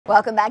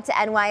Welcome back to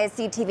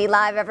NYSE TV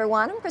Live,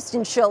 everyone. I'm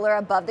Kristen Schuller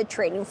above the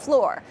trading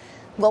floor.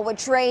 Well, with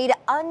trade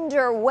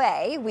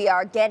underway, we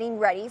are getting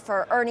ready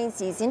for earnings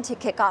season to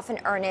kick off in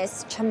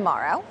earnest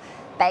tomorrow.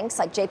 Banks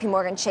like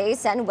JP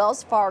Chase and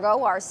Wells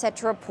Fargo are set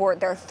to report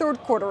their third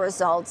quarter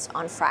results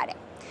on Friday.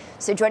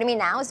 So joining me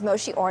now is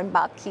Moshe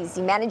Orenbuch. He's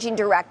the managing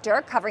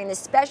director covering the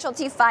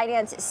specialty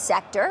finance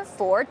sector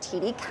for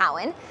TD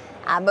Cowen.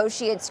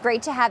 Moshe, it's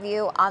great to have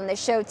you on the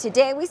show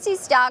today. We see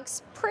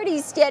stocks pretty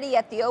steady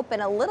at the open,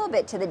 a little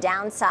bit to the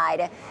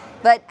downside.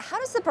 But how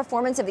does the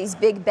performance of these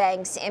big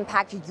banks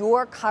impact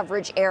your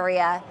coverage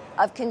area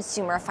of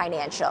consumer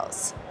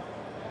financials?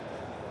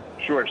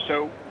 Sure.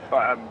 So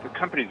the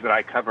companies that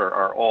I cover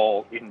are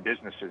all in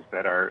businesses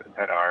that are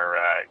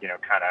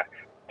kind of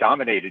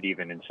dominated,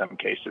 even in some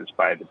cases,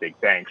 by the big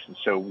banks, and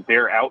so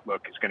their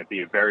outlook is going to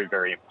be very,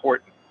 very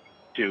important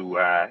to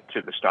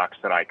the stocks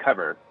that I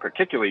cover,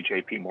 particularly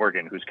JP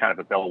Morgan, who's kind of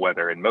a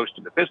bellwether in most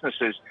of the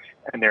businesses,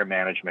 and their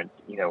management,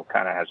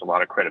 kind of has a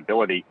lot of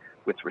credibility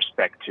with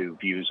respect to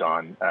views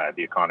on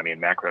the economy and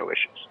macro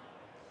issues.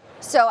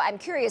 So I'm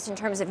curious in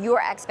terms of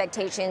your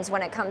expectations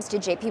when it comes to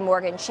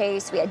JP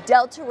Chase. We had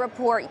Delta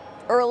report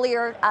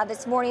earlier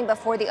this morning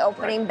before the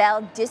opening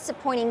bell.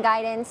 Disappointing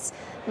guidance.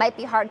 Might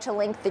be hard to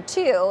link the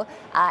two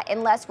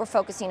unless we're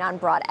focusing on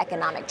broad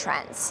economic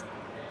trends.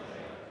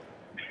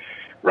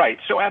 Right.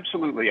 So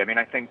absolutely. I mean,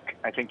 I think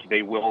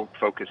they will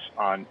focus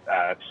on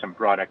some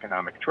broad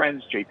economic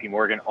trends. JP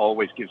Morgan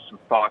always gives some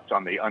thoughts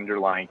on the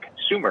underlying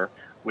consumer,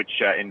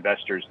 which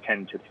investors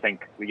tend to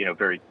think,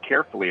 very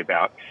carefully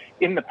about.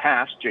 In the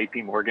past,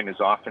 JP Morgan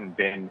has often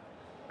been,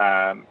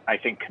 I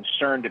think,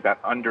 concerned about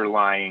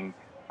underlying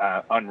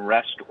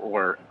unrest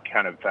or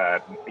kind of,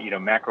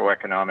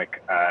 macroeconomic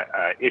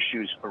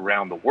issues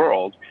around the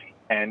world.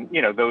 And,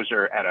 those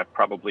are at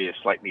probably a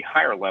slightly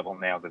higher level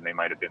now than they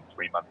might have been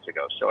 3 months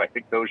ago. So I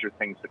think those are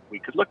things that we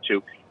could look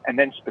to. And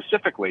then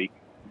specifically,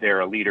 they're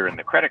a leader in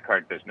the credit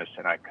card business,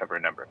 and I cover a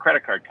number of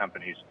credit card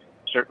companies.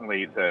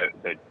 Certainly the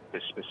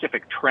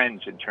specific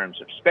trends in terms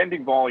of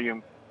spending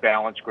volume,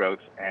 balance growth,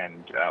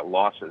 and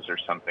losses are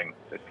something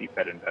that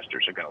Fed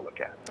investors are going to look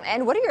at.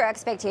 And what are your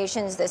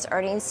expectations this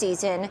earnings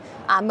season,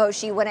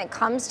 Moshe, when it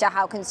comes to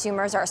how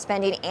consumers are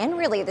spending and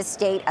really the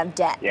state of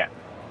debt? Yeah.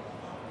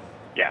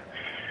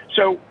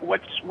 So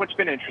what's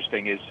been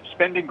interesting is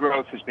spending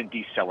growth has been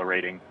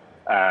decelerating,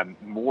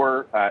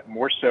 more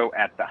so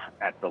at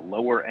the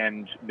lower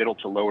end, middle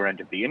to lower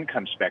end of the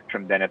income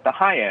spectrum than at the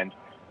high end.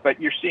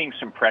 But you're seeing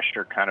some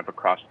pressure kind of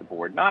across the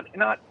board, not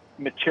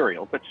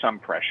material, but some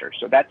pressure.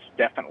 So that's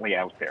definitely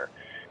out there.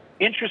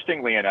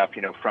 Interestingly enough,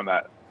 from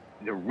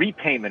the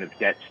repayment of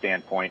debt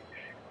standpoint,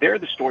 there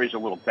the story's a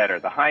little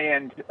better. The high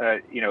end,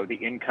 the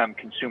income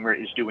consumer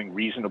is doing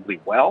reasonably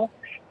well,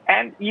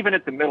 and even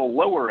at the middle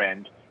lower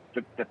end,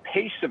 the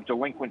pace of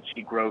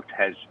delinquency growth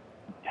has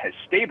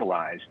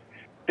stabilized.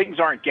 Things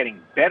aren't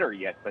getting better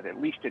yet, but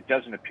at least it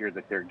doesn't appear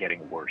that they're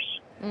getting worse.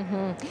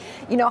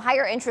 Mm-hmm.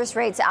 Higher interest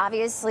rates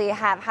obviously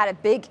have had a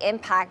big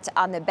impact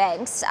on the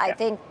banks. I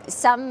think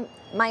some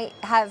might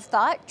have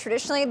thought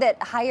traditionally that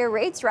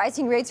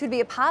rising rates would be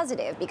a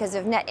positive because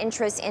of net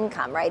interest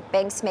income, right?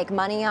 Banks make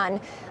money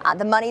on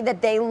the money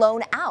that they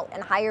loan out,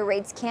 and higher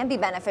rates can be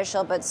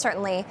beneficial, but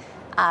certainly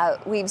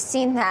we've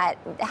seen that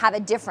have a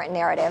different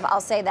narrative.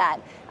 I'll say that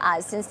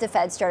since the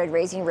Fed started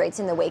raising rates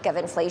in the wake of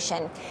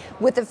inflation.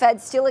 With the Fed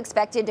still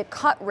expected to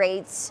cut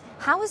rates,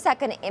 how is that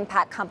going to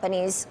impact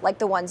companies like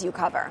the ones you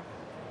cover?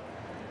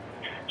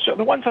 So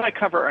the ones that I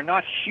cover are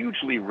not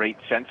hugely rate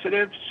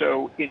sensitive.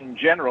 So in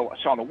general,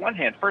 on the one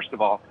hand, first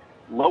of all,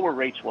 lower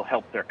rates will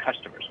help their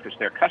customers because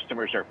their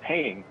customers are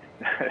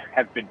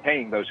have been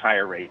paying those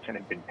higher rates and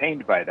have been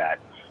pained by that.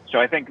 So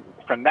I think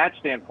from that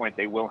standpoint,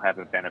 they will have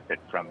a benefit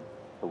from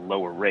the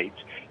lower rates.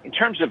 In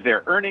terms of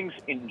their earnings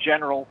in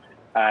general,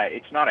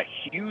 it's not a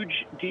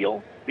huge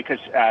deal because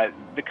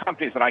the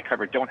companies that I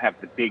cover don't have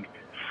the big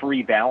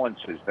free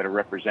balances that are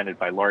represented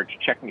by large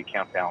checking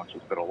account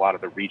balances that a lot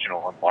of the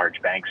regional and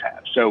large banks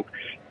have. So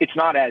it's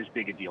not as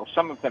big a deal.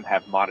 Some of them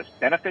have modest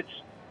benefits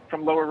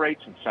from lower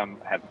rates, and some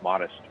have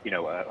modest,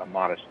 a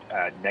modest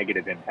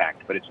negative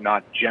impact, but it's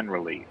not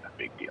generally a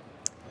big deal.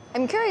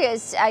 I'm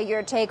curious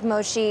your take,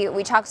 Moshe.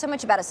 We talk so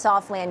much about a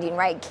soft landing,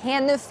 right?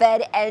 Can the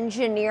Fed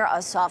engineer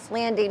a soft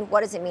landing?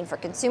 What does it mean for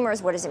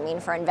consumers? What does it mean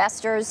for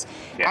investors?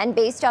 Yeah. And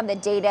based on the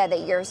data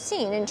that you're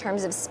seeing in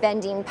terms of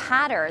spending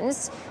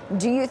patterns,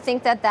 do you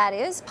think that that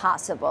is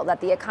possible,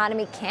 that the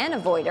economy can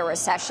avoid a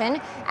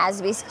recession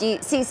as we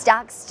see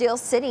stocks still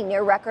sitting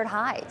near record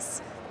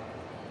highs?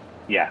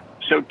 Yeah,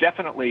 so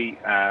definitely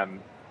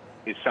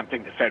is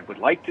something the Fed would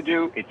like to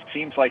do. It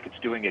seems like it's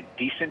doing a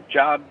decent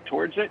job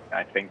towards it.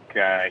 I think,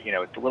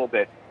 it's a little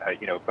bit,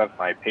 above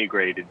my pay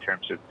grade in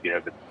terms of,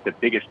 the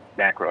biggest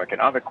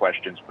macroeconomic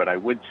questions. But I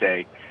would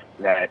say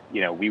that,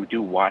 we do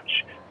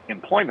watch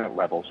employment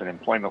levels, and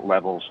employment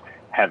levels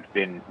have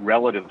been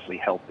relatively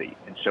healthy.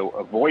 And so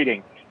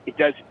avoiding, it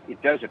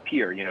does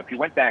appear, if you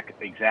went back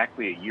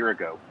exactly a year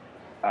ago,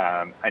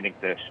 I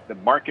think the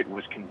market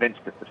was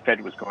convinced that the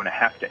Fed was going to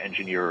have to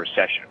engineer a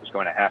recession. It was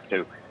going to have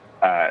to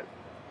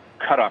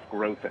cut off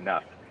growth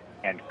enough.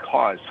 and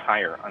cause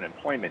higher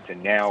unemployment.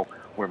 And now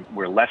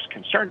we're less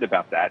concerned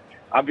about that.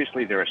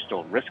 Obviously, there are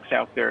still risks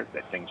out there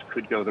that things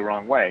could go the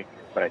wrong way,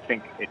 but I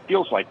think it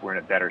feels like we're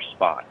in a better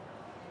spot.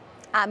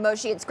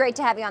 Moshe, it's great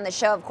to have you on the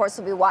show. Of course,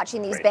 we'll be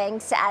watching these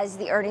banks as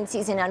the earnings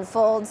season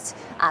unfolds.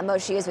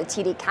 Moshe is with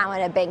TD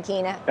Cowen, a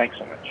banking Thanks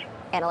so much.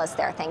 analyst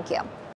there. Thank you.